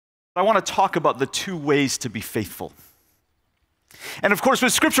I want to talk about the two ways to be faithful. And of course,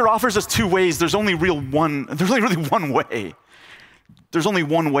 when Scripture offers us two ways, there's only really one way. There's only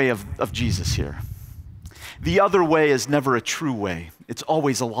one way of Jesus here. The other way is never a true way. It's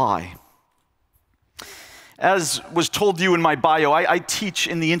always a lie. As was told to you in my bio, I teach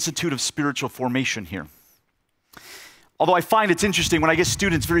in the Institute of Spiritual Formation here. Although I find it's interesting, when I get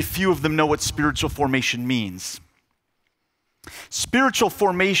students, very few of them know what spiritual formation means. Spiritual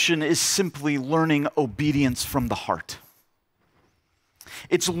formation is simply learning obedience from the heart.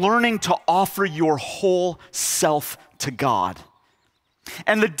 It's learning to offer your whole self to God.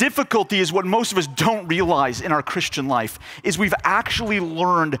 And the difficulty is what most of us don't realize in our Christian life is we've actually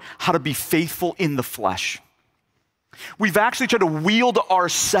learned how to be faithful in the flesh. We've actually tried to wield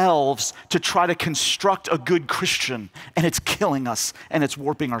ourselves to try to construct a good Christian, and it's killing us and it's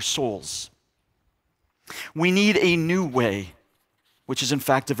warping our souls. We need a new way, which is in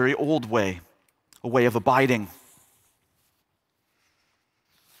fact a very old way, a way of abiding.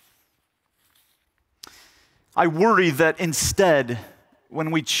 I worry that instead,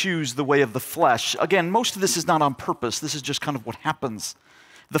 when we choose the way of the flesh, again, most of this is not on purpose. This is just kind of what happens.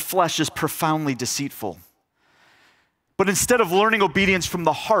 The flesh is profoundly deceitful. But instead of learning obedience from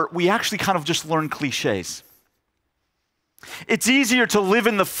the heart, we actually kind of just learn cliches. It's easier to live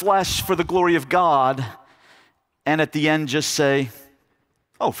in the flesh for the glory of God and at the end just say,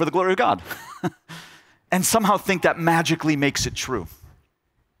 oh, for the glory of God, and somehow think that magically makes it true.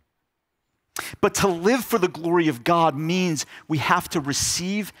 But to live for the glory of God means we have to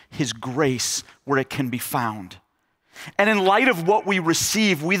receive His grace where it can be found. And in light of what we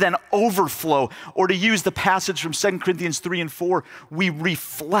receive, we then overflow, or to use the passage from 2 Corinthians 3 and 4, we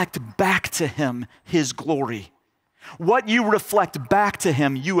reflect back to Him His glory. What you reflect back to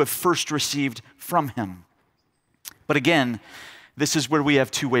Him, you have first received from Him. But again, this is where we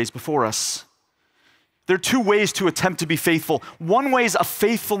have two ways before us. There are two ways to attempt to be faithful. One way is a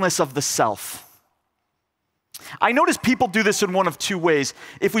faithfulness of the self. I notice people do this in one of two ways.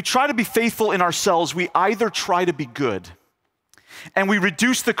 If we try to be faithful in ourselves, we either try to be good, and we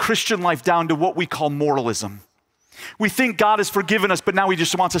reduce the Christian life down to what we call moralism. We think God has forgiven us, but now He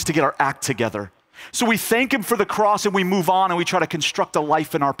just wants us to get our act together. So we thank Him for the cross, and we move on, and we try to construct a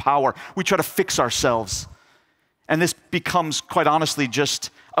life in our power. We try to fix ourselves. And this becomes, quite honestly,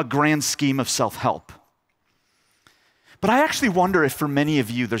 just a grand scheme of self-help. But I actually wonder if for many of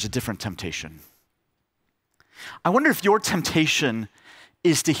you there's a different temptation. I wonder if your temptation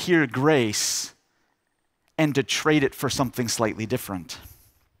is to hear grace and to trade it for something slightly different.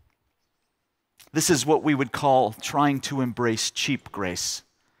 This is what we would call trying to embrace cheap grace,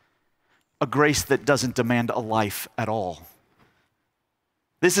 a grace that doesn't demand a life at all.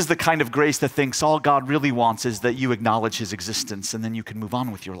 This is the kind of grace that thinks all God really wants is that you acknowledge His existence and then you can move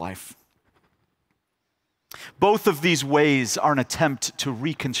on with your life. Both of these ways are an attempt to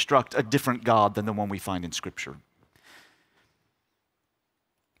reconstruct a different God than the one we find in Scripture.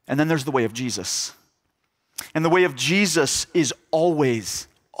 And then there's the way of Jesus. And the way of Jesus is always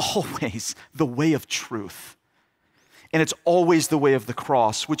the way of truth. And it's always the way of the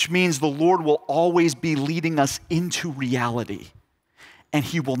cross, which means the Lord will always be leading us into reality. And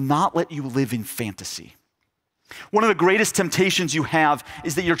He will not let you live in fantasy. One of the greatest temptations you have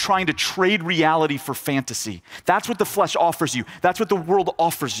is that you're trying to trade reality for fantasy. That's what the flesh offers you. That's what the world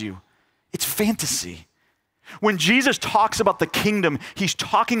offers you. It's fantasy. When Jesus talks about the kingdom, He's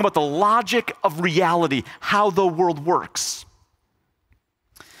talking about the logic of reality, how the world works.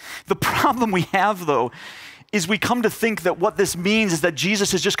 The problem we have, though, is we come to think that what this means is that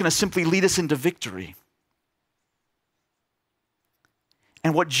Jesus is just going to simply lead us into victory.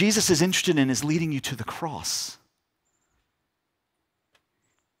 And what Jesus is interested in is leading you to the cross.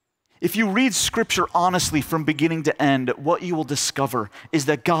 If you read Scripture honestly from beginning to end, what you will discover is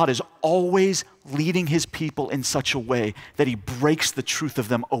that God is always leading His people in such a way that He breaks the truth of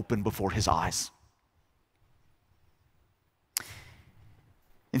them open before His eyes.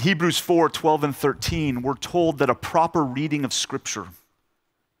 In Hebrews 4:12 and 13, we're told that a proper reading of Scripture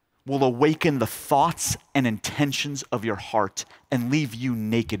will awaken the thoughts and intentions of your heart and leave you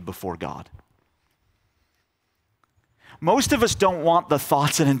naked before God. Most of us don't want the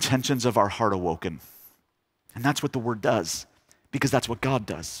thoughts and intentions of our heart awoken. And that's what the Word does, because that's what God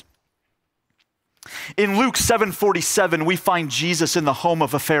does. In Luke 7:47, we find Jesus in the home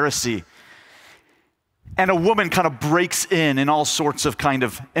of a Pharisee. And a woman kind of breaks in all sorts of kind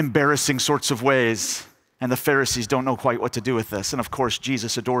of embarrassing sorts of ways. And the Pharisees don't know quite what to do with this. And of course,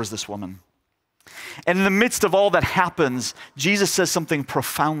 Jesus adores this woman. And in the midst of all that happens, Jesus says something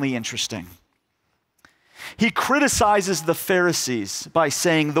profoundly interesting. He criticizes the Pharisees by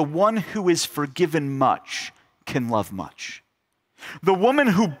saying, the one who is forgiven much can love much. The woman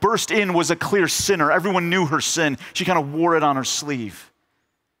who burst in was a clear sinner. Everyone knew her sin. She kind of wore it on her sleeve.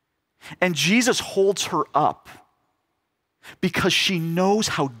 And Jesus holds her up because she knows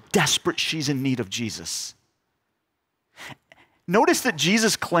how desperate she's in need of Jesus. Notice that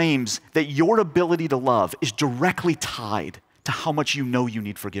Jesus claims that your ability to love is directly tied to how much you know you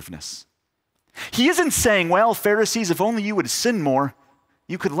need forgiveness. He isn't saying, well, Pharisees, if only you would sin more,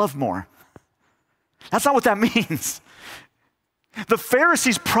 you could love more. That's not what that means. The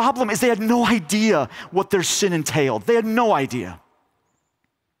Pharisees' problem is they had no idea what their sin entailed. They had no idea.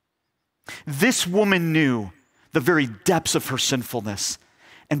 This woman knew the very depths of her sinfulness,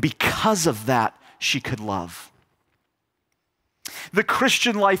 and because of that, she could love. The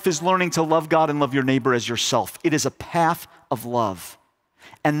Christian life is learning to love God and love your neighbor as yourself. It is a path of love.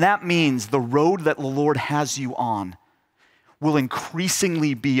 And that means the road that the Lord has you on will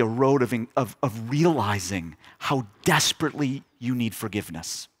increasingly be a road of realizing how desperately you need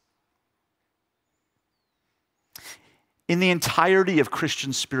forgiveness. In the entirety of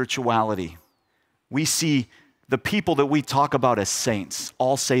Christian spirituality, we see the people that we talk about as saints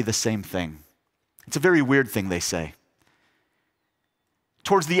all say the same thing. It's a very weird thing they say.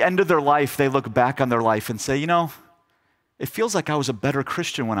 Towards the end of their life, they look back on their life and say, you know, it feels like I was a better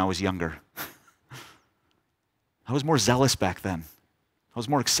Christian when I was younger. I was more zealous back then. I was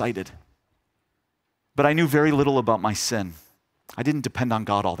more excited. But I knew very little about my sin. I didn't depend on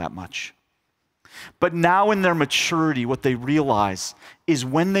God all that much. But now in their maturity, what they realize is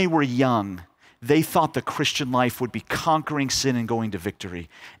when they were young, they thought the Christian life would be conquering sin and going to victory.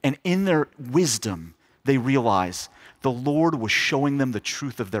 And in their wisdom, they realize the Lord was showing them the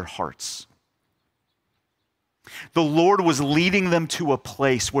truth of their hearts. The Lord was leading them to a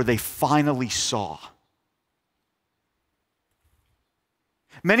place where they finally saw.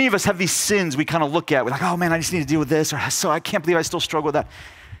 Many of us have these sins we kind of look at. We're like, oh man, I just need to deal with this. Or so I can't believe I still struggle with that.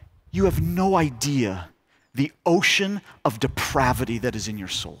 You have no idea the ocean of depravity that is in your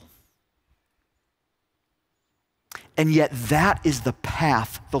soul. And yet that is the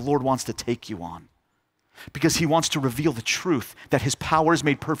path the Lord wants to take you on. Because he wants to reveal the truth that his power is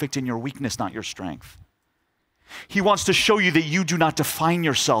made perfect in your weakness, not your strength. He wants to show you that you do not define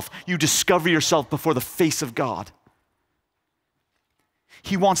yourself. You discover yourself before the face of God.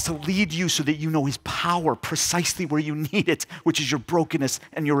 He wants to lead you so that you know his power precisely where you need it, which is your brokenness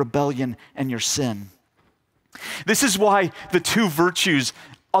and your rebellion and your sin. This is why the two virtues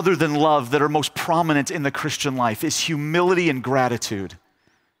other than love that are most prominent in the Christian life is humility and gratitude.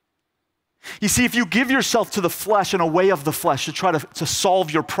 You see, if you give yourself to the flesh and a way of the flesh to try to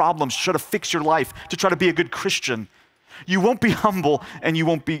solve your problems, to try to fix your life, to try to be a good Christian, you won't be humble and you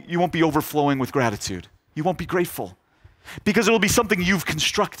won't be overflowing with gratitude. You won't be grateful because it will be something you've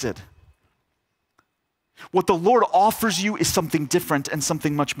constructed. What the Lord offers you is something different and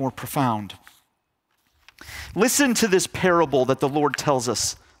something much more profound. Listen to this parable that the Lord tells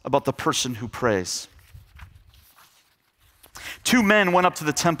us about the person who prays. Two men went up to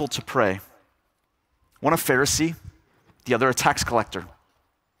the temple to pray. One a Pharisee, the other a tax collector.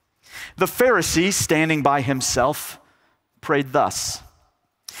 The Pharisee, standing by himself, prayed thus: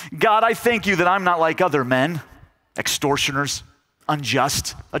 God, I thank you that I'm not like other men, extortioners,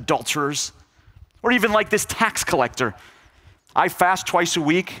 unjust, adulterers, or even like this tax collector. I fast twice a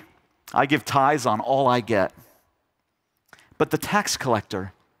week. I give tithes on all I get. But the tax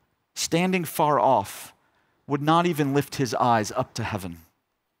collector, standing far off, would not even lift his eyes up to heaven.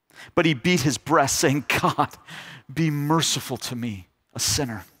 But he beat his breast, saying, God, be merciful to me, a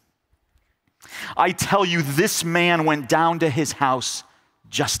sinner. I tell you, this man went down to his house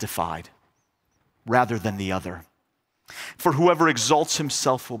justified rather than the other. For whoever exalts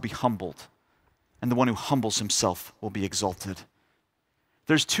himself will be humbled, and the one who humbles himself will be exalted.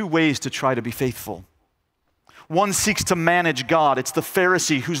 There's two ways to try to be faithful. One seeks to manage God. It's the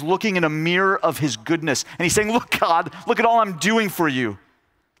Pharisee who's looking in a mirror of his goodness, and he's saying, look, God, look at all I'm doing for you.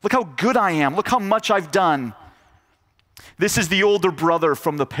 Look how good I am. Look how much I've done. This is the older brother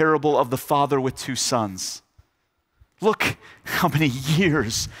from the parable of the father with two sons. Look how many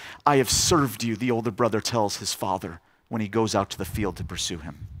years I have served you, the older brother tells his father when he goes out to the field to pursue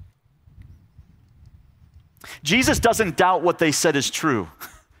him. Jesus doesn't doubt what they said is true.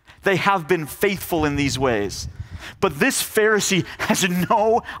 They have been faithful in these ways. But this Pharisee has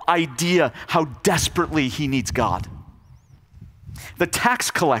no idea how desperately he needs God. The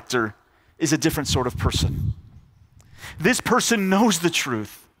tax collector is a different sort of person. This person knows the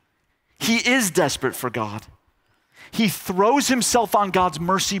truth. He is desperate for God. He throws himself on God's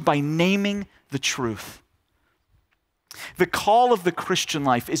mercy by naming the truth. The call of the Christian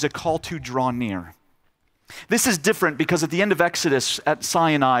life is a call to draw near. This is different because at the end of Exodus at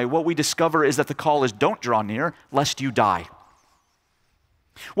Sinai, what we discover is that the call is don't draw near, lest you die.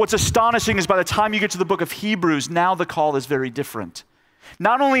 What's astonishing is by the time you get to the book of Hebrews, now the call is very different.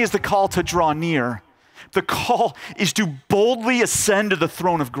 Not only is the call to draw near, the call is to boldly ascend to the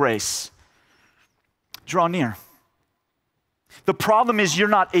throne of grace. Draw near. The problem is you're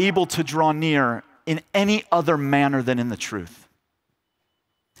not able to draw near in any other manner than in the truth.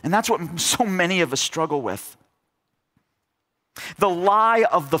 And that's what so many of us struggle with. The lie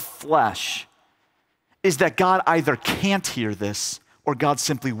of the flesh is that God either can't hear this or God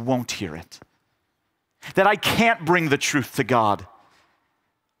simply won't hear it. That I can't bring the truth to God.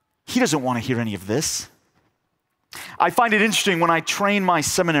 He doesn't want to hear any of this. I find it interesting when I train my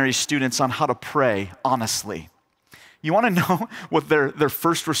seminary students on how to pray honestly. You want to know what their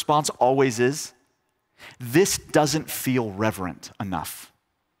first response always is? This doesn't feel reverent enough.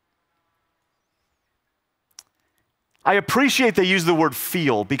 I appreciate they use the word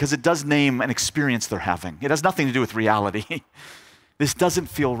feel because it does name an experience they're having. It has nothing to do with reality. This doesn't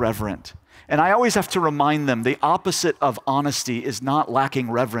feel reverent. And I always have to remind them the opposite of honesty is not lacking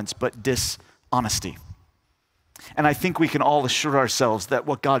reverence, but dishonesty. And I think we can all assure ourselves that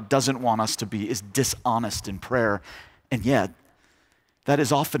what God doesn't want us to be is dishonest in prayer. And yet, that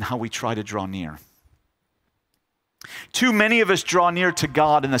is often how we try to draw near. Too many of us draw near to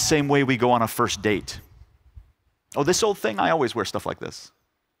God in the same way we go on a first date. Oh, this old thing, I always wear stuff like this.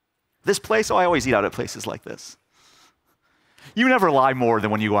 This place, oh, I always eat out at places like this. You never lie more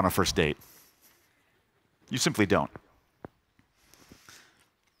than when you go on a first date. You simply don't.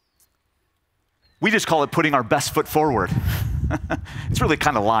 We just call it putting our best foot forward. It's really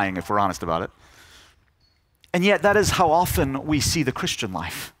kind of lying if we're honest about it. And yet that is how often we see the Christian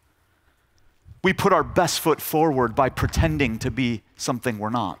life. We put our best foot forward by pretending to be something we're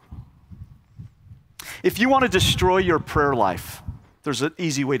not. If you want to destroy your prayer life, there's an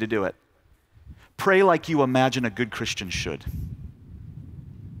easy way to do it. Pray like you imagine a good Christian should.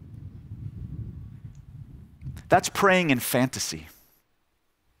 That's praying in fantasy.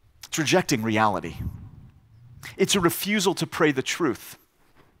 It's rejecting reality. It's a refusal to pray the truth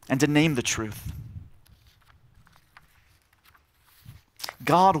and to name the truth.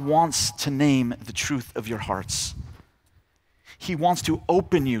 God wants to name the truth of your hearts. He wants to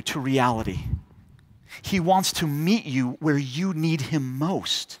open you to reality. He wants to meet you where you need him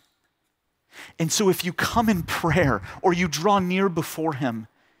most. And so if you come in prayer or you draw near before him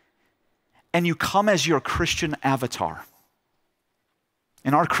and you come as your Christian avatar,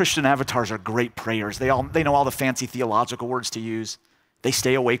 and our Christian avatars are great prayers. They know all the fancy theological words to use. They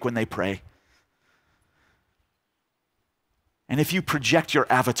stay awake when they pray. And if you project your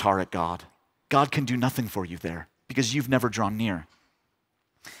avatar at God, God can do nothing for you there because you've never drawn near.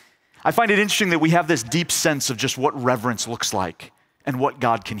 I find it interesting that we have this deep sense of just what reverence looks like and what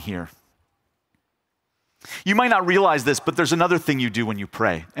God can hear. You might not realize this, but there's another thing you do when you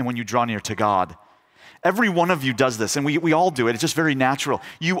pray and when you draw near to God. Every one of you does this, and we all do it. It's just very natural.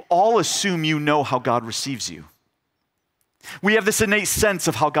 You all assume you know how God receives you. We have this innate sense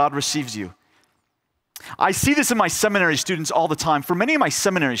of how God receives you. I see this in my seminary students all the time. For many of my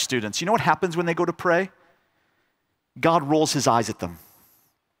seminary students, you know what happens when they go to pray? God rolls his eyes at them.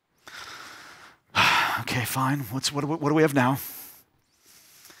 Okay, fine. What do we have now?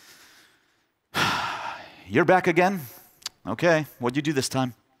 You're back again? Okay, what'd you do this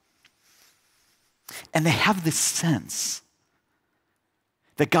time? And they have this sense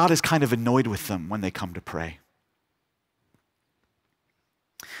that God is kind of annoyed with them when they come to pray.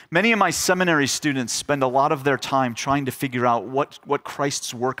 Many of my seminary students spend a lot of their time trying to figure out what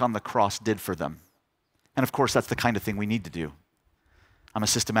Christ's work on the cross did for them. And of course, that's the kind of thing we need to do. I'm a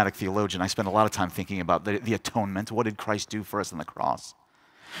systematic theologian. I spend a lot of time thinking about the atonement. What did Christ do for us on the cross?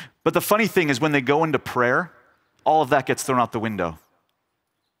 But the funny thing is when they go into prayer, all of that gets thrown out the window.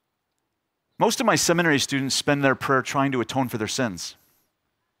 Most of my seminary students spend their prayer trying to atone for their sins.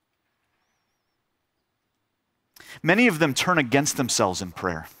 Many of them turn against themselves in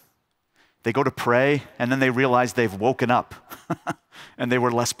prayer. They go to pray, and then they realize they've woken up, and they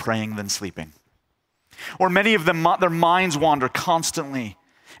were less praying than sleeping. Or many of them, their minds wander constantly,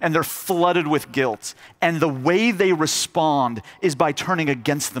 and they're flooded with guilt, and the way they respond is by turning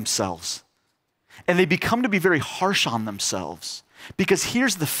against themselves. And they become to be very harsh on themselves, because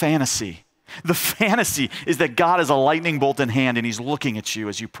here's the fantasy. The fantasy is that God is a lightning bolt in hand, and he's looking at you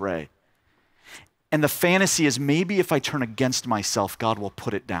as you pray. And the fantasy is maybe if I turn against myself, God will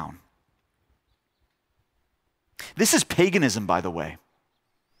put it down. This is paganism, by the way.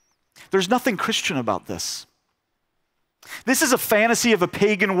 There's nothing Christian about this. This is a fantasy of a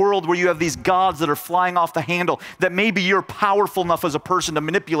pagan world where you have these gods that are flying off the handle, that maybe you're powerful enough as a person to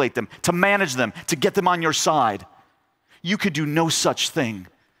manipulate them, to manage them, to get them on your side. You could do no such thing.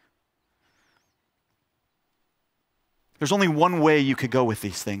 There's only one way you could go with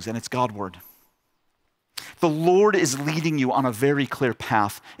these things, and it's Godward. The Lord is leading you on a very clear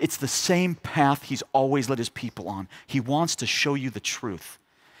path. It's the same path he's always led his people on. He wants to show you the truth.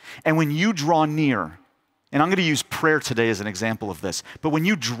 And when you draw near, and I'm going to use prayer today as an example of this, but when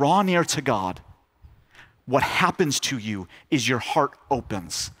you draw near to God, what happens to you is your heart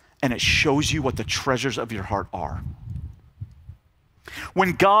opens, and it shows you what the treasures of your heart are.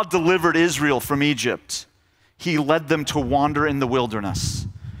 When God delivered Israel from Egypt, he led them to wander in the wilderness.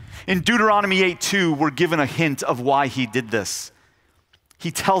 In Deuteronomy 8:2, we're given a hint of why he did this. He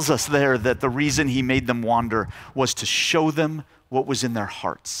tells us there that the reason he made them wander was to show them what was in their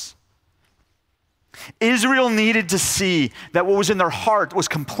hearts. Israel needed to see that what was in their heart was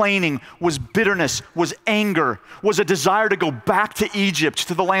complaining, was bitterness, was anger, was a desire to go back to Egypt,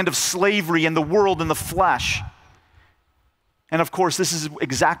 to the land of slavery and the world and the flesh. And of course, this is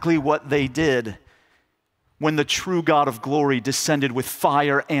exactly what they did when the true God of glory descended with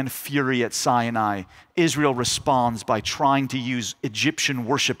fire and fury at Sinai. Israel responds by trying to use Egyptian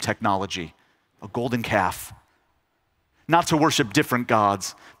worship technology, a golden calf, not to worship different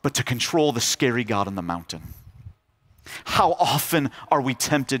gods, but to control the scary God on the mountain. How often are we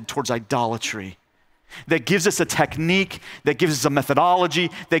tempted towards idolatry that gives us a technique, that gives us a methodology,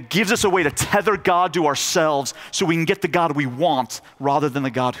 that gives us a way to tether God to ourselves so we can get the God we want rather than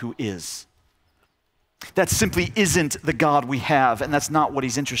the God who is? That simply isn't the God we have, and that's not what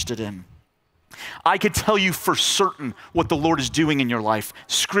he's interested in. I could tell you for certain what the Lord is doing in your life.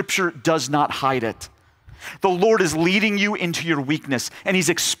 Scripture does not hide it. The Lord is leading you into your weakness, and he's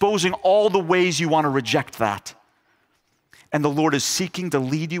exposing all the ways you want to reject that. And the Lord is seeking to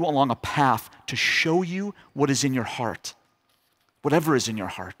lead you along a path to show you what is in your heart, whatever is in your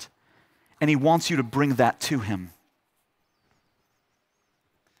heart. And he wants you to bring that to him.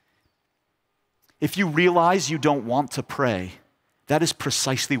 If you realize you don't want to pray, that is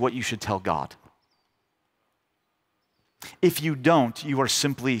precisely what you should tell God. If you don't, you are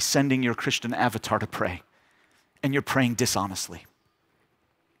simply sending your Christian avatar to pray, and you're praying dishonestly.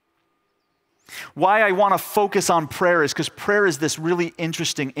 Why I want to focus on prayer is because prayer is this really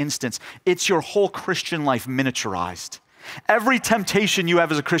interesting instance. It's your whole Christian life miniaturized. Every temptation you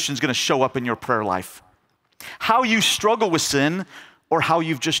have as a Christian is going to show up in your prayer life. How you struggle with sin, or how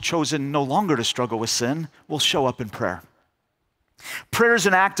you've just chosen no longer to struggle with sin, will show up in prayer. Prayer is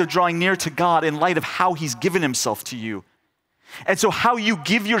an act of drawing near to God in light of how he's given himself to you. And so how you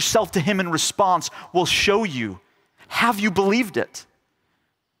give yourself to him in response will show you, have you believed it?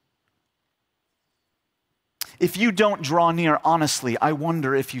 If you don't draw near honestly, I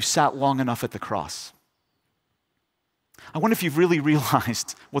wonder if you sat long enough at the cross. I wonder if you've really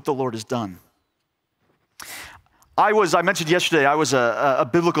realized what the Lord has done. I mentioned yesterday, I was a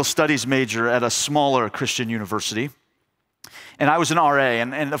biblical studies major at a smaller Christian university. And I was an RA.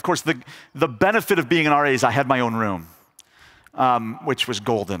 And of course, the benefit of being an RA is I had my own room, which was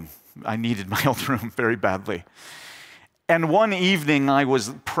golden. I needed my own room very badly. And one evening I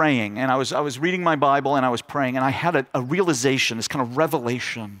was praying, and I was reading my Bible, and I was praying, and I had a realization, this kind of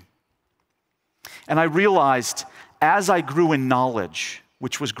revelation. And I realized as I grew in knowledge,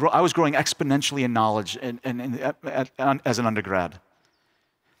 I was growing exponentially in knowledge as an undergrad.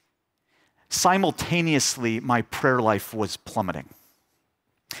 Simultaneously, my prayer life was plummeting.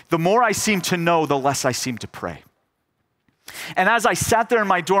 The more I seemed to know, the less I seemed to pray. And as I sat there in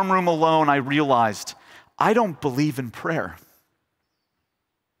my dorm room alone, I realized I don't believe in prayer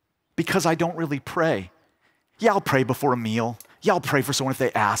because I don't really pray. Yeah, I'll pray before a meal. Yeah, I'll pray for someone if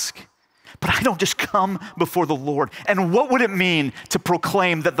they ask. But I don't just come before the Lord. And what would it mean to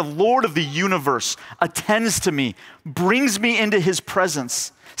proclaim that the Lord of the universe attends to me, brings me into his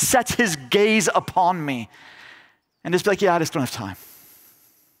presence, sets his gaze upon me, and just be like, yeah, I just don't have time?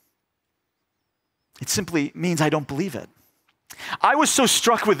 It simply means I don't believe it. I was so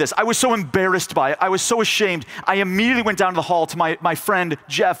struck with this. I was so embarrassed by it. I was so ashamed. I immediately went down to the hall to my friend,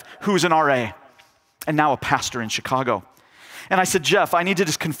 Jeff, who's an RA and now a pastor in Chicago. And I said, Jeff, I need to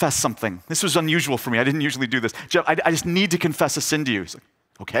just confess something. This was unusual for me. I didn't usually do this. Jeff, I just need to confess a sin to you. He's like,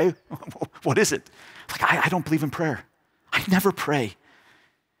 okay, what is it? I don't believe in prayer. I never pray.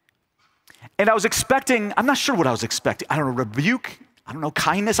 And I was expecting, I'm not sure what I was expecting. I don't know, rebuke, I don't know,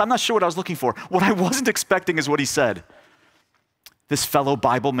 kindness. I'm not sure what I was looking for. What I wasn't expecting is what he said. This fellow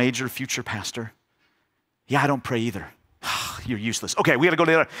Bible major, future pastor, yeah, I don't pray either. You're useless. Okay, we gotta go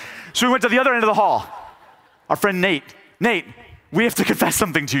to the other. So we went to the other end of the hall. Our friend Nate, Nate, we have to confess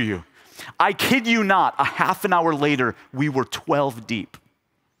something to you. I kid you not, a half an hour later, we were 12 deep.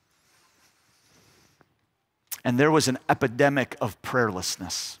 And there was an epidemic of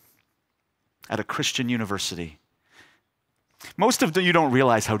prayerlessness at a Christian university. Most of you don't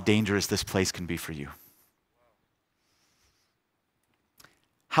realize how dangerous this place can be for you.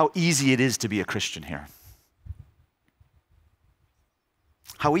 How easy it is to be a Christian here.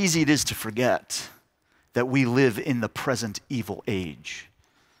 How easy it is to forget that we live in the present evil age.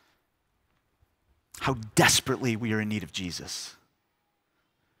 How desperately we are in need of Jesus.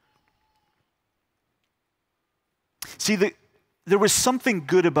 See, there was something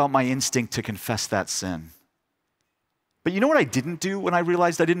good about my instinct to confess that sin. But you know what I didn't do when I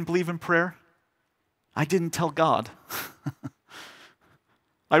realized I didn't believe in prayer? I didn't tell God.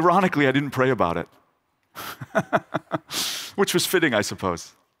 Ironically, I didn't pray about it. Which was fitting, I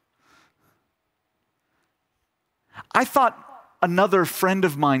suppose. I thought another friend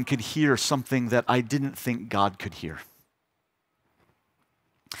of mine could hear something that I didn't think God could hear.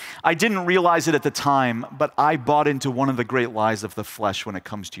 I didn't realize it at the time, but I bought into one of the great lies of the flesh when it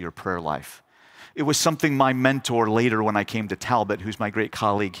comes to your prayer life. It was something my mentor later when I came to Talbot, who's my great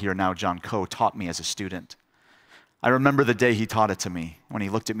colleague here now, John Coe, taught me as a student. I remember the day he taught it to me, when he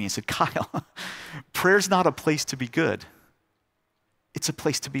looked at me and said, Kyle, prayer's not a place to be good. It's a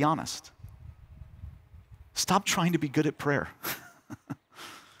place to be honest. Stop trying to be good at prayer.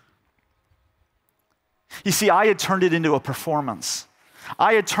 You see, I had turned it into a performance.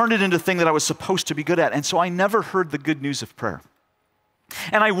 I had turned it into a thing that I was supposed to be good at, and so I never heard the good news of prayer.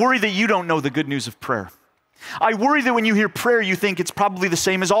 And I worry that you don't know the good news of prayer. I worry that when you hear prayer, you think it's probably the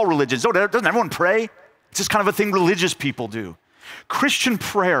same as all religions. Oh, doesn't everyone pray? It's just kind of a thing religious people do. Christian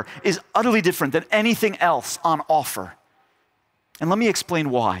prayer is utterly different than anything else on offer. And let me explain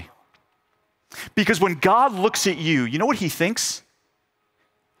why. Because when God looks at you, you know what he thinks?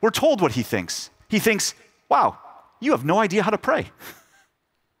 We're told what he thinks. He thinks, wow, you have no idea how to pray.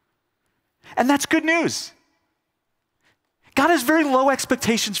 And that's good news. God has very low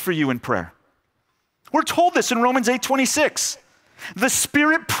expectations for you in prayer. We're told this in Romans 8:26. The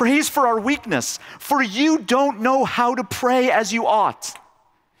Spirit prays for our weakness, for you don't know how to pray as you ought.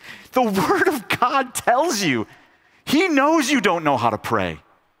 The Word of God tells you, he knows you don't know how to pray.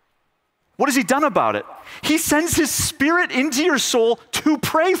 What has he done about it? He sends his Spirit into your soul to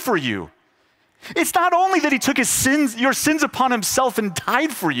pray for you. It's not only that he took your sins upon himself and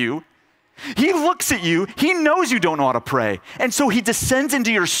died for you. He looks at you, he knows you don't know how to pray, and so he descends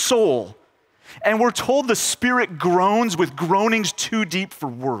into your soul. And we're told the Spirit groans with groanings too deep for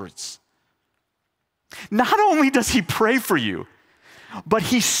words. Not only does he pray for you, but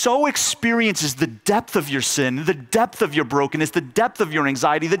he so experiences the depth of your sin, the depth of your brokenness, the depth of your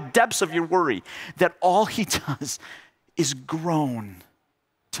anxiety, the depths of your worry, that all he does is groan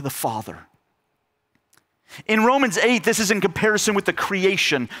to the Father. In Romans 8, this is in comparison with the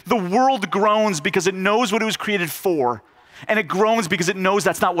creation. The world groans because it knows what it was created for, and it groans because it knows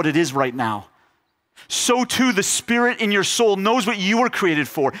that's not what it is right now. So too, the Spirit in your soul knows what you were created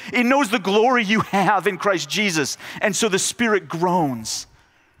for. It knows the glory you have in Christ Jesus, and so the Spirit groans.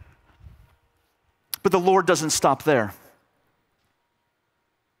 But the Lord doesn't stop there.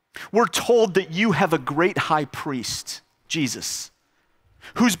 We're told that you have a great high priest, Jesus,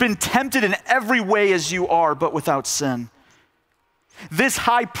 who's been tempted in every way as you are, but without sin. This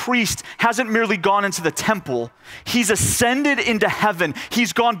high priest hasn't merely gone into the temple, he's ascended into heaven.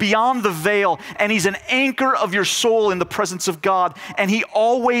 He's gone beyond the veil, and he's an anchor of your soul in the presence of God, and he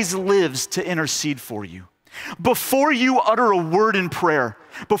always lives to intercede for you. Before you utter a word in prayer,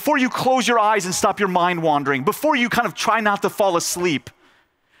 before you close your eyes and stop your mind wandering, before you kind of try not to fall asleep,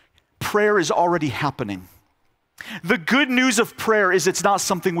 prayer is already happening. The good news of prayer is it's not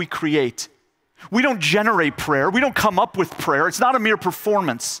something we create. We don't generate prayer. We don't come up with prayer. It's not a mere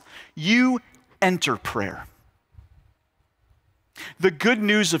performance. You enter prayer. The good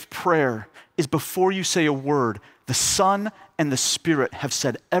news of prayer is before you say a word, the Son and the Spirit have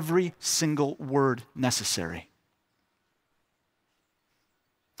said every single word necessary.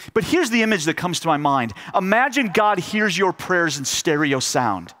 But here's the image that comes to my mind. Imagine God hears your prayers in stereo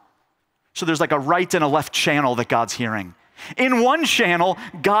sound. So there's like a right and a left channel that God's hearing. In one channel,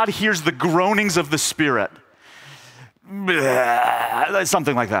 God hears the groanings of the Spirit.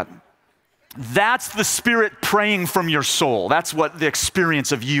 Something like that. That's the Spirit praying from your soul. That's what the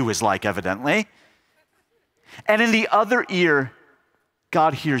experience of you is like, evidently. And in the other ear,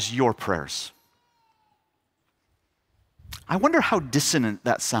 God hears your prayers. I wonder how dissonant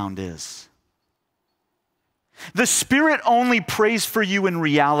that sound is. The Spirit only prays for you in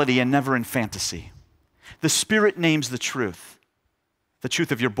reality and never in fantasy. The Spirit names the truth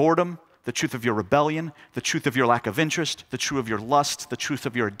of your boredom, the truth of your rebellion, the truth of your lack of interest, the truth of your lust, the truth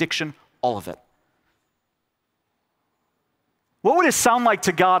of your addiction, all of it. What would it sound like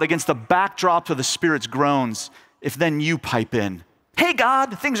to God against the backdrop of the Spirit's groans if then you pipe in, hey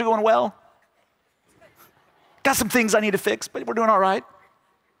God, things are going well. Got some things I need to fix, but we're doing all right.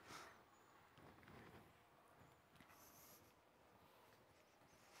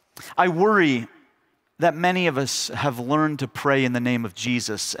 I worry that many of us have learned to pray in the name of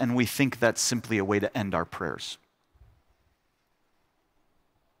Jesus, and we think that's simply a way to end our prayers.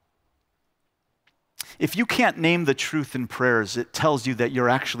 If you can't name the truth in prayers, it tells you that you're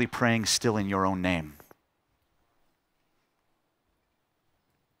actually praying still in your own name.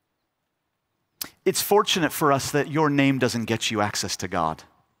 It's fortunate for us that your name doesn't get you access to God.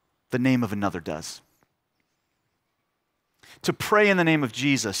 The name of another does. To pray in the name of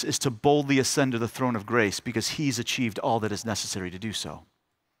Jesus is to boldly ascend to the throne of grace because he's achieved all that is necessary to do so.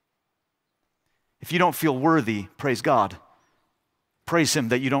 If you don't feel worthy, praise God. Praise him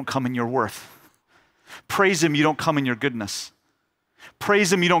that you don't come in your worth. Praise him you don't come in your goodness.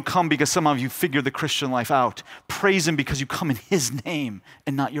 Praise him you don't come because some of you figured the Christian life out. Praise him because you come in his name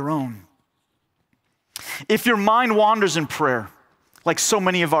and not your own. If your mind wanders in prayer, like so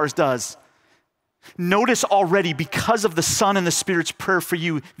many of ours does, notice already because of the Son and the Spirit's prayer for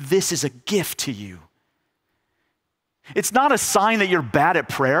you, this is a gift to you. It's not a sign that you're bad at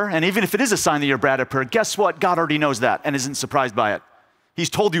prayer, and even if it is a sign that you're bad at prayer, guess what? God already knows that and isn't surprised by it. He's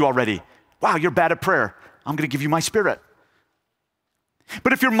told you already, wow, you're bad at prayer. I'm going to give you my Spirit.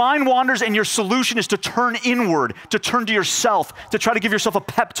 But if your mind wanders and your solution is to turn inward, to turn to yourself, to try to give yourself a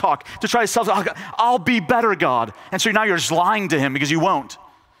pep talk, to try to say, I'll be better, God. And so now you're just lying to him because you won't.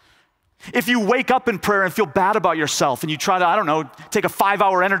 If you wake up in prayer and feel bad about yourself and you try to, I don't know, take a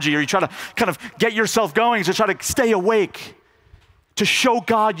 5-hour energy or you try to kind of get yourself going to try to stay awake, to show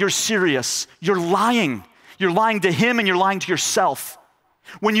God you're serious, you're lying. You're lying to him and you're lying to yourself.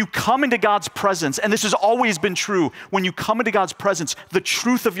 When you come into God's presence, and this has always been true, when you come into God's presence, the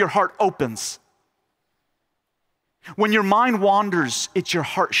truth of your heart opens. When your mind wanders, it's your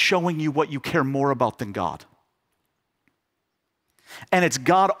heart showing you what you care more about than God. And it's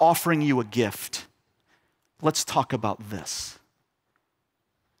God offering you a gift. Let's talk about this.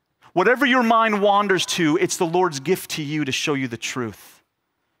 Whatever your mind wanders to, it's the Lord's gift to you to show you the truth.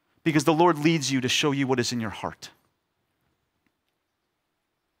 Because the Lord leads you to show you what is in your heart.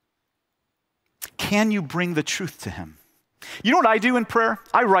 Can you bring the truth to him? You know what I do in prayer?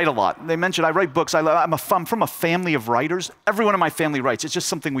 I write a lot. They mentioned I write books. I'm from a family of writers. Everyone in my family writes. It's just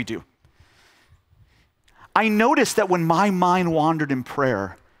something we do. I noticed that when my mind wandered in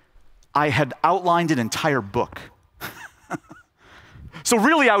prayer, I had outlined an entire book. So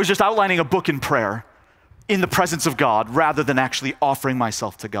really, I was just outlining a book in prayer in the presence of God rather than actually offering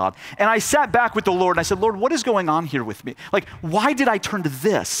myself to God. And I sat back with the Lord and I said, Lord, what is going on here with me? Like, why did I turn to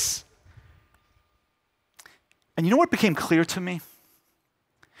this? And you know what became clear to me?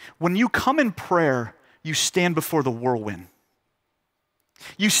 When you come in prayer, you stand before the whirlwind.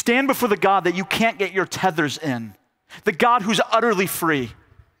 You stand before the God that you can't get your tethers in, the God who's utterly free.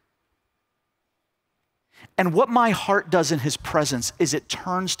 And what my heart does in his presence is it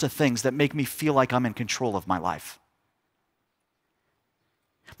turns to things that make me feel like I'm in control of my life.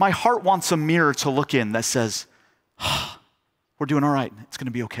 My heart wants a mirror to look in that says, we're doing all right, it's going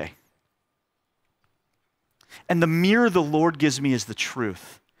to be okay. And the mirror the Lord gives me is the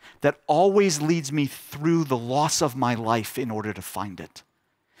truth that always leads me through the loss of my life in order to find it.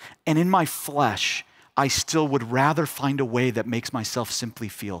 And in my flesh, I still would rather find a way that makes myself simply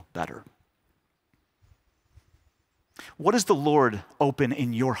feel better. What does the Lord open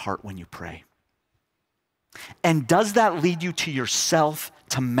in your heart when you pray? And does that lead you to yourself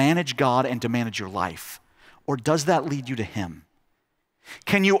to manage God and to manage your life? Or does that lead you to him?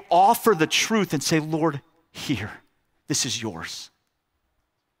 Can you offer the truth and say, Lord, here, this is yours?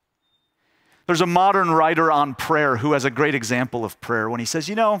 There's a modern writer on prayer who has a great example of prayer when he says,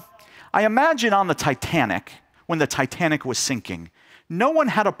 you know, I imagine on the Titanic, when the Titanic was sinking, no one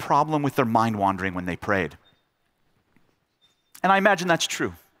had a problem with their mind wandering when they prayed. And I imagine that's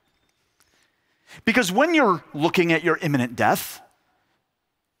true. Because when you're looking at your imminent death,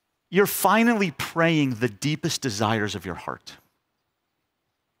 you're finally praying the deepest desires of your heart.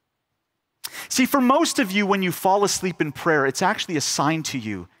 See, for most of you, when you fall asleep in prayer, it's actually a sign to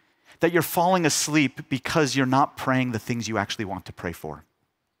you that you're falling asleep because you're not praying the things you actually want to pray for.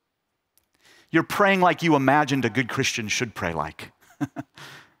 You're praying like you imagined a good Christian should pray like,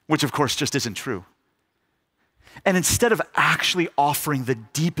 which of course just isn't true. And instead of actually offering the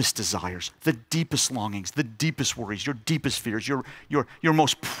deepest desires, the deepest longings, the deepest worries, your deepest fears, your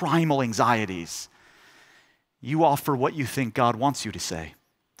most primal anxieties, you offer what you think God wants you to say,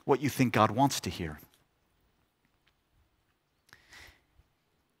 what you think God wants to hear.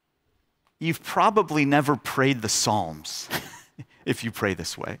 You've probably never prayed the Psalms if you pray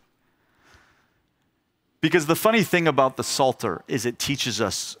this way. Because the funny thing about the Psalter is it teaches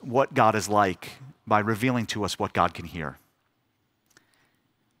us what God is like by revealing to us what God can hear.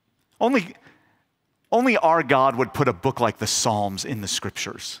 Only our God would put a book like the Psalms in the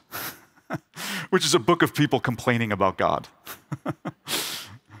Scriptures, which is a book of people complaining about God.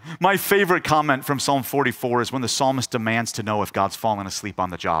 My favorite comment from Psalm 44 is when the psalmist demands to know if God's fallen asleep on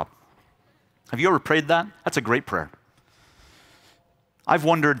the job. Have you ever prayed that? That's a great prayer. I've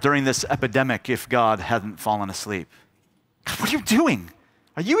wondered during this epidemic if God hadn't fallen asleep. God, what are you doing?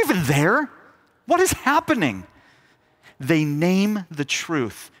 Are you even there? What is happening? They name the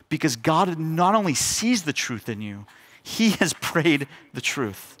truth because God not only sees the truth in you, He has prayed the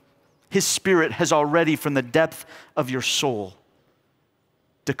truth. His Spirit has already, from the depth of your soul,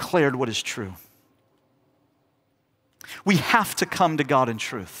 declared what is true. We have to come to God in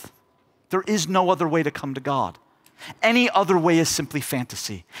truth. There is no other way to come to God. Any other way is simply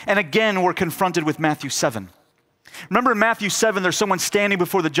fantasy. And again, we're confronted with Matthew 7. Remember in Matthew 7, there's someone standing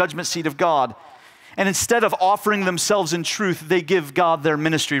before the judgment seat of God. And instead of offering themselves in truth, they give God their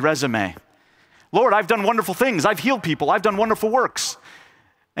ministry resume. Lord, I've done wonderful things. I've healed people. I've done wonderful works.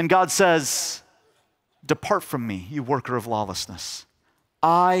 And God says, depart from me, you worker of lawlessness.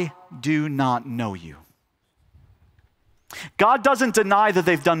 I do not know you. God doesn't deny that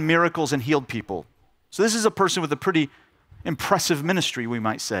they've done miracles and healed people. So this is a person with a pretty impressive ministry, we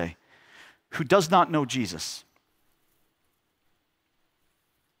might say, who does not know Jesus.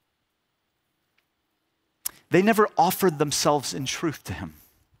 They never offered themselves in truth to Him.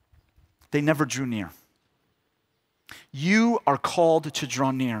 They never drew near. You are called to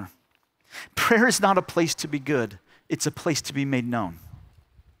draw near. Prayer is not a place to be good. It's a place to be made known.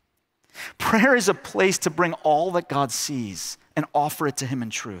 Prayer is a place to bring all that God sees and offer it to Him in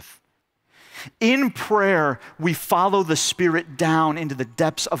truth. In prayer, we follow the Spirit down into the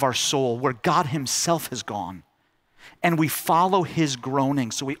depths of our soul where God Himself has gone. And we follow His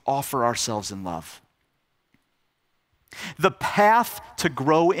groaning, so we offer ourselves in love. The path to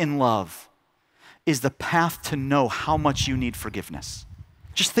grow in love is the path to know how much you need forgiveness.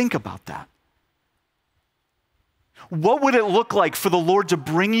 Just think about that. What would it look like for the Lord to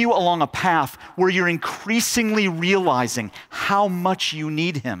bring you along a path where you're increasingly realizing how much you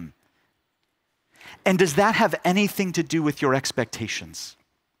need Him? And does that have anything to do with your expectations?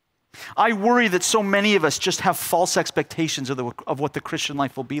 I worry that so many of us just have false expectations of what the Christian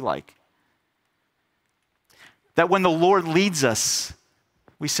life will be like. That when the Lord leads us,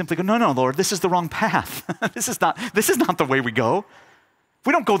 we simply go, no, Lord, this is the wrong path. This is not the way we go.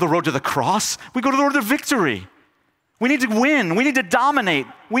 We don't go the road to the cross. We go to the road to victory. We need to win. We need to dominate.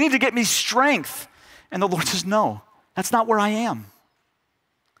 We need to get me strength. And the Lord says, no, that's not where I am.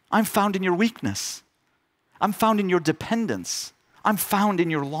 I'm found in your weakness. I'm found in your dependence. I'm found in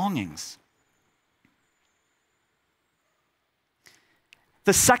your longings.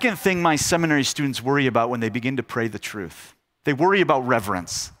 The second thing my seminary students worry about when they begin to pray the truth, they worry about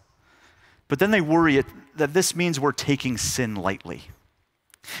reverence. But then they worry that this means we're taking sin lightly.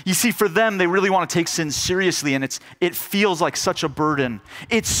 You see, for them, they really want to take sin seriously, and it feels like such a burden.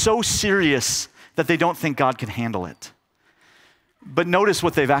 It's so serious that they don't think God can handle it. But notice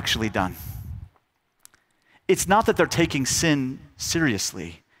what they've actually done. It's not that they're taking sin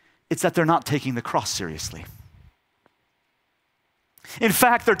seriously. It's that they're not taking the cross seriously. In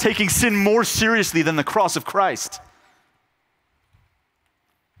fact, they're taking sin more seriously than the cross of Christ.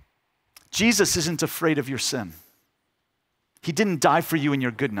 Jesus isn't afraid of your sin. He didn't die for you in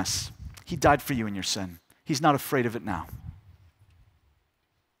your goodness. He died for you in your sin. He's not afraid of it now.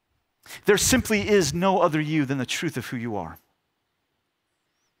 There simply is no other you than the truth of who you are.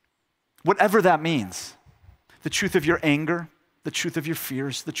 Whatever that means, the truth of your anger, the truth of your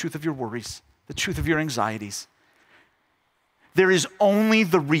fears, the truth of your worries, the truth of your anxieties. There is only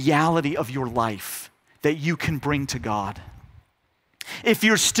the reality of your life that you can bring to God. If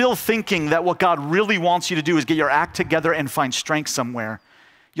you're still thinking that what God really wants you to do is get your act together and find strength somewhere,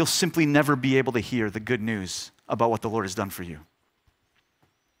 you'll simply never be able to hear the good news about what the Lord has done for you.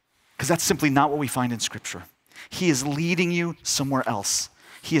 Because that's simply not what we find in Scripture. He is leading you somewhere else.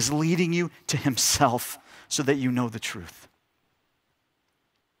 He is leading you to Himself so that you know the truth.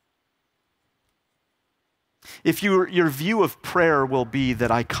 If your view of prayer will be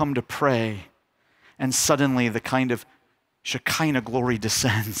that I come to pray and suddenly the kind of Shekinah glory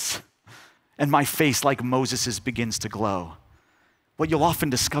descends, and my face, like Moses's, begins to glow. What you'll often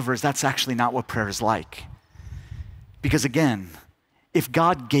discover is that's actually not what prayer is like. Because again, if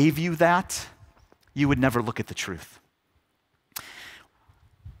God gave you that, you would never look at the truth.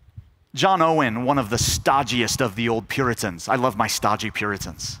 John Owen, one of the stodgiest of the old Puritans. I love my stodgy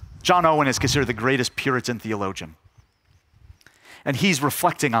Puritans. John Owen is considered the greatest Puritan theologian. And he's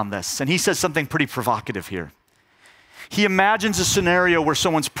reflecting on this, and he says something pretty provocative here. He imagines a scenario where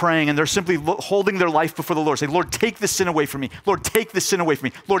someone's praying and they're simply holding their life before the Lord, saying, Lord, take this sin away from me. Lord, take this sin away from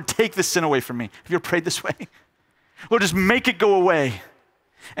me. Lord, take this sin away from me. Have you ever prayed this way? Lord, just make it go away.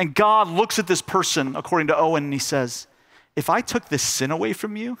 And God looks at this person, according to Owen, and he says, if I took this sin away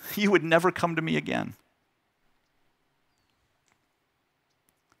from you, you would never come to me again.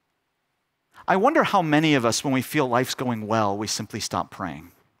 I wonder how many of us, when we feel life's going well, we simply stop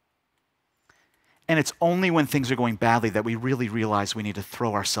praying. And it's only when things are going badly that we really realize we need to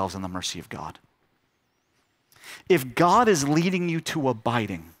throw ourselves in the mercy of God. If God is leading you to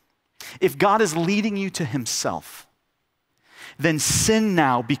abiding, if God is leading you to himself, then sin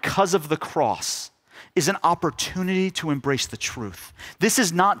now, because of the cross, is an opportunity to embrace the truth. This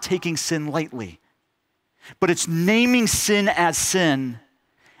is not taking sin lightly, but it's naming sin as sin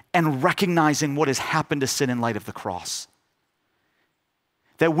and recognizing what has happened to sin in light of the cross.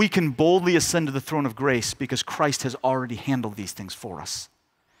 That we can boldly ascend to the throne of grace because Christ has already handled these things for us.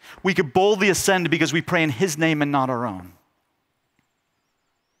 We could boldly ascend because we pray in his name and not our own.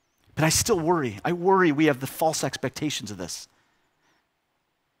 But I still worry. I worry we have the false expectations of this.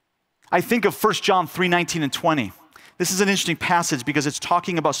 I think of 1 John 3:19 and 20. This is an interesting passage because it's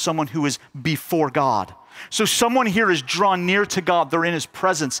talking about someone who is before God. So someone here is drawn near to God. They're in his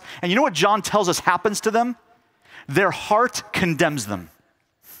presence. And you know what John tells us happens to them? Their heart condemns them.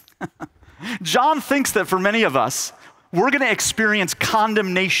 John thinks that for many of us, we're going to experience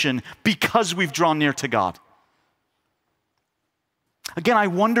condemnation because we've drawn near to God. Again, I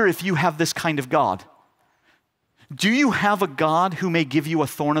wonder if you have this kind of God. Do you have a God who may give you a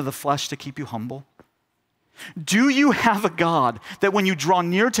thorn of the flesh to keep you humble? Do you have a God that when you draw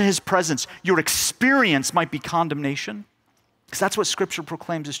near to his presence, your experience might be condemnation? Because that's what Scripture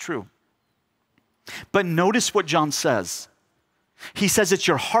proclaims is true. But notice what John says. He says it's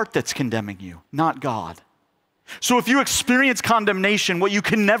your heart that's condemning you, not God. So if you experience condemnation, what you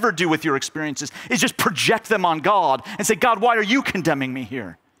can never do with your experiences is just project them on God and say, God, why are you condemning me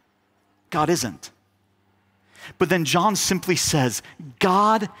here? God isn't. But then John simply says,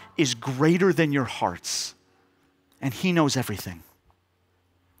 God is greater than your hearts, and he knows everything.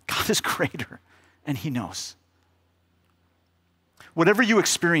 God is greater, and he knows. Whatever you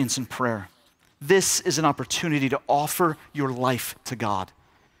experience in prayer, this is an opportunity to offer your life to God.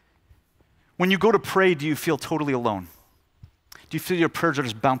 When you go to pray, do you feel totally alone? Do you feel your prayers are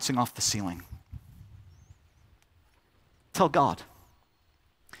just bouncing off the ceiling? Tell God,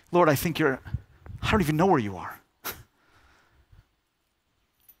 Lord, I don't even know where you are.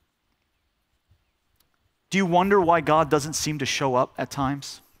 Do you wonder why God doesn't seem to show up at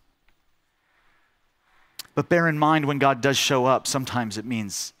times? But bear in mind, when God does show up, sometimes it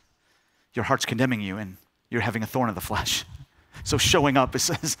means your heart's condemning you and you're having a thorn of the flesh. So showing up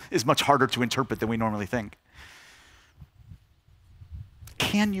is much harder to interpret than we normally think.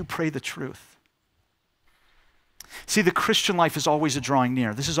 Can you pray the truth? See, the Christian life is always a drawing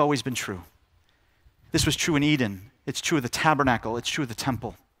near. This has always been true. This was true in Eden. It's true of the tabernacle. It's true of the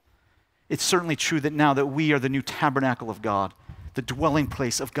temple. It's certainly true that now that we are the new tabernacle of God, the dwelling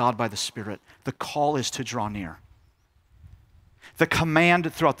place of God by the Spirit, the call is to draw near. The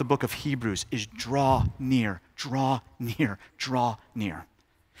command throughout the book of Hebrews is draw near, draw near, draw near.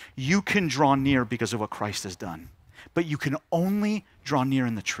 You can draw near because of what Christ has done, but you can only draw near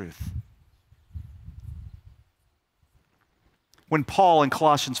in the truth. When Paul in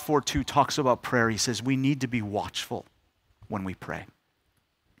Colossians 4:2 talks about prayer, he says we need to be watchful when we pray.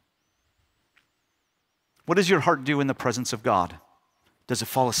 What does your heart do in the presence of God? Does it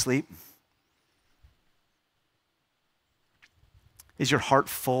fall asleep? Is your heart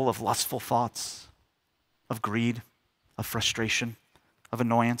full of lustful thoughts, of greed, of frustration, of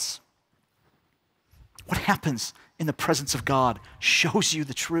annoyance? What happens in the presence of God shows you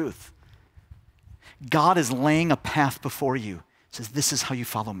the truth. God is laying a path before you. He says, this is how you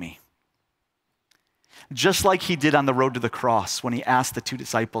follow me. Just like he did on the road to the cross when he asked the two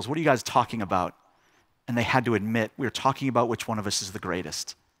disciples, what are you guys talking about? And they had to admit, we're talking about which one of us is the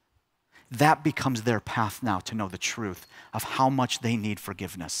greatest. That becomes their path now to know the truth of how much they need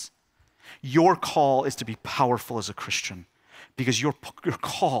forgiveness. Your call is to be powerful as a Christian. Because your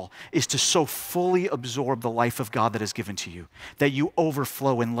call is to so fully absorb the life of God that is given to you that you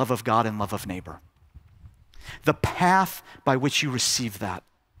overflow in love of God and love of neighbor. The path by which you receive that,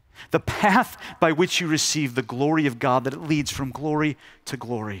 the path by which you receive the glory of God that it leads from glory to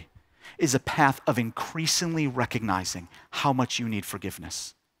glory, is a path of increasingly recognizing how much you need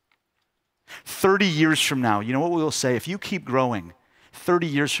forgiveness. 30 years from now, you know what we will say? If you keep growing, 30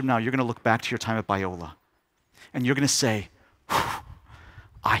 years from now, you're going to look back to your time at Biola, and you're going to say,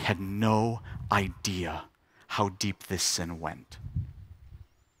 I had no idea how deep this sin went.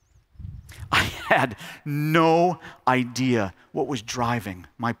 I had no idea what was driving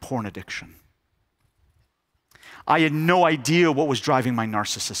my porn addiction. I had no idea what was driving my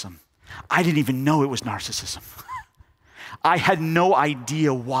narcissism. I didn't even know it was narcissism. I had no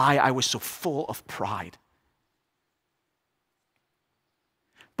idea why I was so full of pride.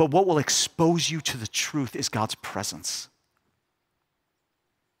 But what will expose you to the truth is God's presence.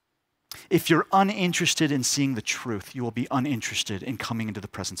 If you're uninterested in seeing the truth, you will be uninterested in coming into the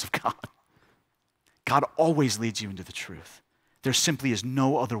presence of God. God always leads you into the truth. There simply is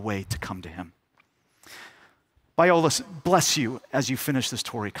no other way to come to him. Biola, bless you as you finish this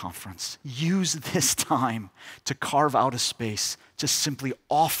Torrey conference. Use this time to carve out a space to simply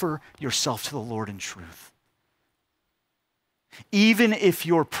offer yourself to the Lord in truth. Even if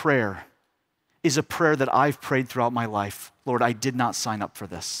your prayer is a prayer that I've prayed throughout my life, Lord, I did not sign up for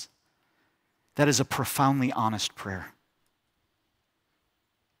this. That is a profoundly honest prayer.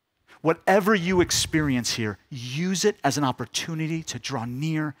 Whatever you experience here, use it as an opportunity to draw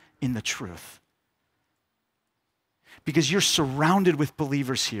near in the truth. Because you're surrounded with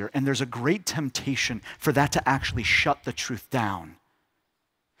believers here, and there's a great temptation for that to actually shut the truth down.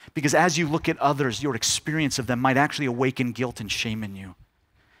 Because as you look at others, your experience of them might actually awaken guilt and shame in you.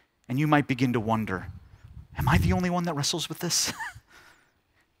 And you might begin to wonder, am I the only one that wrestles with this?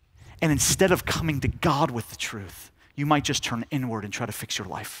 And instead of coming to God with the truth, you might just turn inward and try to fix your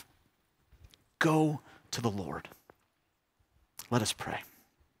life. Go to the Lord. Let us pray.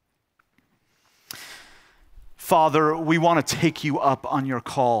 Father, we want to take you up on your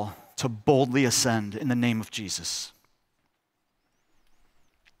call to boldly ascend in the name of Jesus.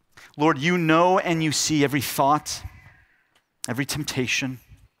 Lord, you know and you see every thought, every temptation,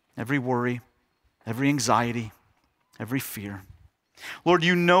 every worry, every anxiety, every fear. Lord,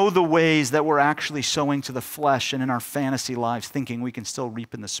 you know the ways that we're actually sowing to the flesh and in our fantasy lives, thinking we can still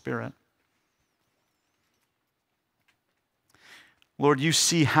reap in the Spirit. Lord, you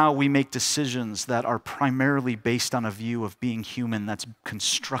see how we make decisions that are primarily based on a view of being human that's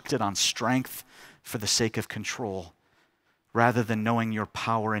constructed on strength for the sake of control, rather than knowing your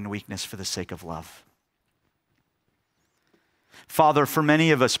power and weakness for the sake of love. Father, for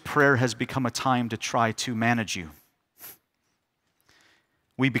many of us, prayer has become a time to try to manage you.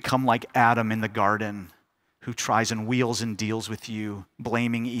 We become like Adam in the garden, who tries and wheels and deals with you,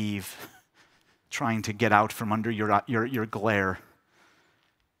 blaming Eve, trying to get out from under your glare.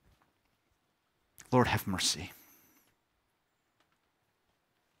 Lord, have mercy.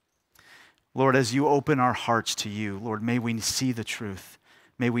 Lord, as you open our hearts to you, Lord, may we see the truth,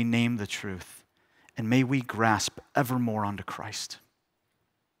 may we name the truth, and may we grasp ever more onto Christ.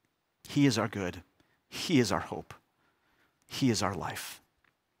 He is our good. He is our hope. He is our life.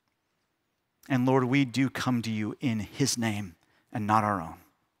 And Lord, we do come to you in his name and not our own.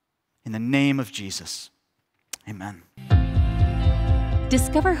 In the name of Jesus, amen.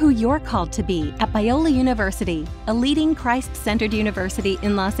 Discover who you're called to be at Biola University, a leading Christ-centered university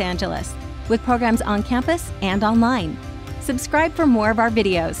in Los Angeles, with programs on campus and online. Subscribe for more of our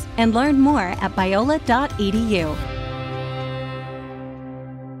videos and learn more at biola.edu.